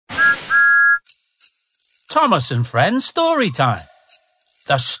Thomas and Friends story time.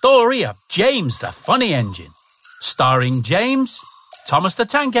 The story of James the Funny Engine, starring James, Thomas the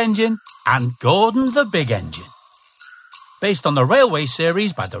Tank Engine and Gordon the Big Engine. Based on the Railway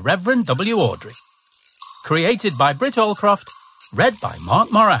series by the Reverend W. Awdry. Created by Britt Allcroft, read by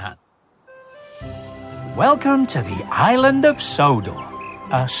Mark Morahan. Welcome to the island of Sodor,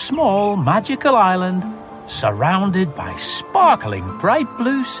 a small magical island surrounded by sparkling bright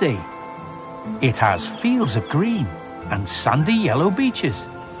blue sea. It has fields of green and sandy yellow beaches,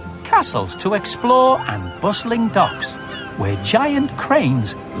 castles to explore and bustling docks where giant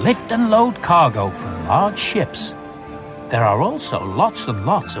cranes lift and load cargo from large ships. There are also lots and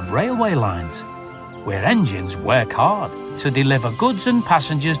lots of railway lines where engines work hard to deliver goods and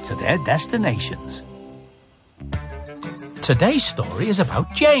passengers to their destinations. Today's story is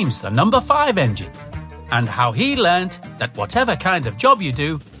about James, the number 5 engine, and how he learnt that whatever kind of job you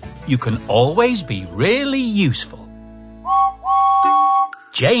do, you can always be really useful.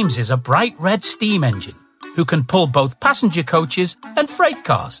 James is a bright red steam engine who can pull both passenger coaches and freight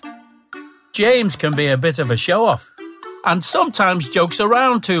cars. James can be a bit of a show-off and sometimes jokes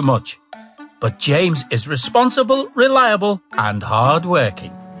around too much. But James is responsible, reliable and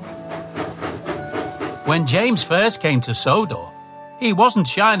hard-working. When James first came to Sodor, he wasn't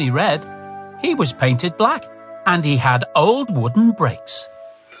shiny red. He was painted black and he had old wooden brakes.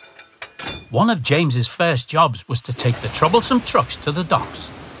 One of James's first jobs was to take the troublesome trucks to the docks.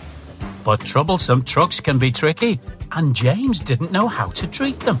 But troublesome trucks can be tricky, and James didn't know how to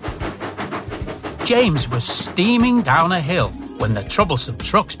treat them. James was steaming down a hill when the troublesome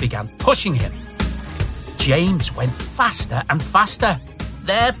trucks began pushing him. James went faster and faster.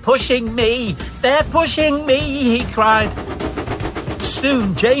 "They're pushing me! They're pushing me!" he cried.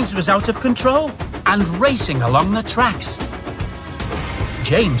 Soon James was out of control and racing along the tracks.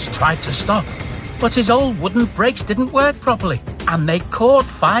 James tried to stop, but his old wooden brakes didn't work properly and they caught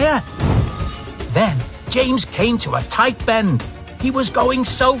fire. Then James came to a tight bend. He was going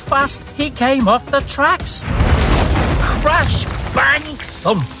so fast he came off the tracks. Crash, bang,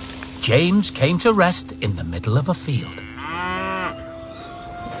 thump. James came to rest in the middle of a field.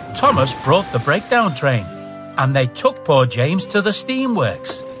 Thomas brought the breakdown train and they took poor James to the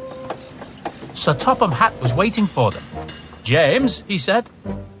steamworks. Sir Topham Hatt was waiting for them. "James," he said,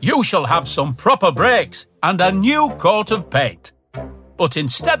 "you shall have some proper brakes and a new coat of paint. But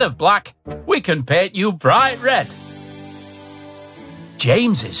instead of black, we can paint you bright red."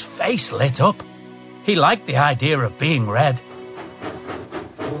 James's face lit up. He liked the idea of being red.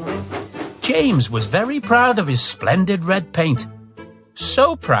 James was very proud of his splendid red paint.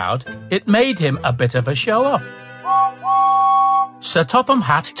 So proud, it made him a bit of a show-off. Sir Topham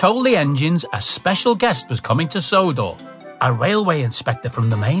Hatt told the engines a special guest was coming to Sodor, a railway inspector from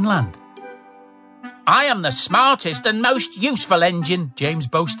the mainland. "I am the smartest and most useful engine," James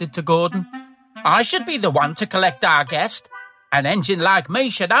boasted to Gordon. "I should be the one to collect our guest. An engine like me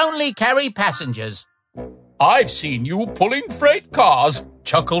should only carry passengers." "I've seen you pulling freight cars,"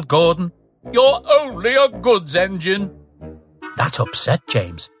 chuckled Gordon. "You're only a goods engine." That upset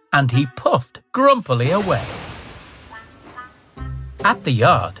James, and he puffed grumpily away. At the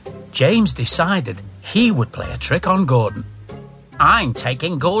yard, James decided he would play a trick on Gordon. "I'm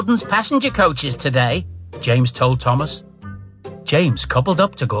taking Gordon's passenger coaches today," James told Thomas. James coupled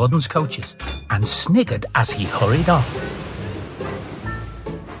up to Gordon's coaches and sniggered as he hurried off.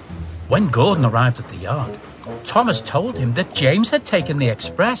 When Gordon arrived at the yard, Thomas told him that James had taken the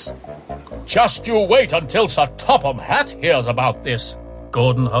express. "Just you wait until Sir Topham Hatt hears about this,"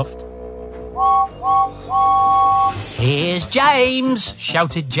 Gordon huffed. "Here's James,"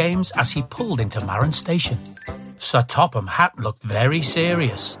 shouted James as he pulled into Marron Station. Sir Topham Hatt looked very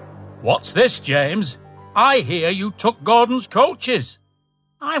serious. "What's this, James? I hear you took Gordon's coaches."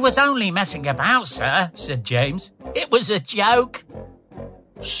 "I was only messing about, sir," said James. "It was a joke."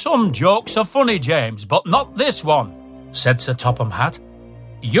 "Some jokes are funny, James, but not this one," said Sir Topham Hatt.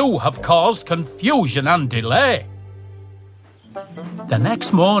 "You have caused confusion and delay." The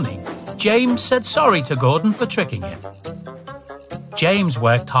next morning, James said sorry to Gordon for tricking him. James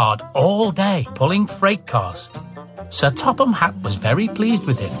worked hard all day pulling freight cars. Sir Topham Hatt was very pleased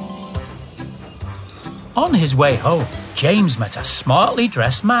with him. On his way home, James met a smartly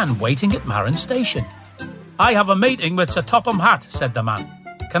dressed man waiting at Marron Station. "I have a meeting with Sir Topham Hatt," said the man.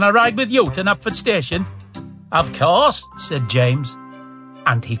 "Can I ride with you to Knapford Station?" "Of course," said James.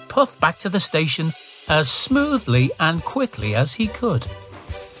 And he puffed back to the station as smoothly and quickly as he could.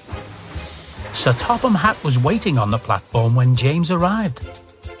 Sir Topham Hatt was waiting on the platform when James arrived.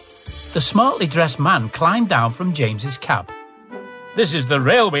 The smartly dressed man climbed down from James's cab. "This is the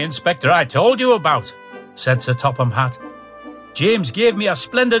railway inspector I told you about," said Sir Topham Hatt. "James gave me a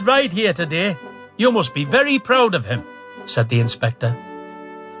splendid ride here today. You must be very proud of him," said the inspector.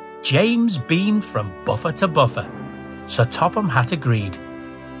 James beamed from buffer to buffer. Sir Topham Hatt agreed.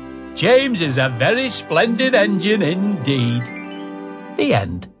 "James is a very splendid engine indeed." The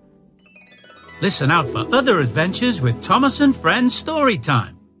end. Listen out for other adventures with Thomas and Friends story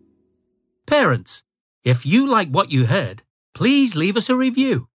time. Parents, if you like what you heard, please leave us a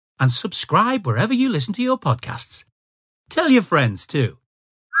review and subscribe wherever you listen to your podcasts. Tell your friends too.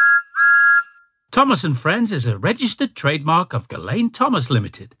 Thomas and Friends is a registered trademark of Ghislaine Thomas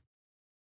Limited.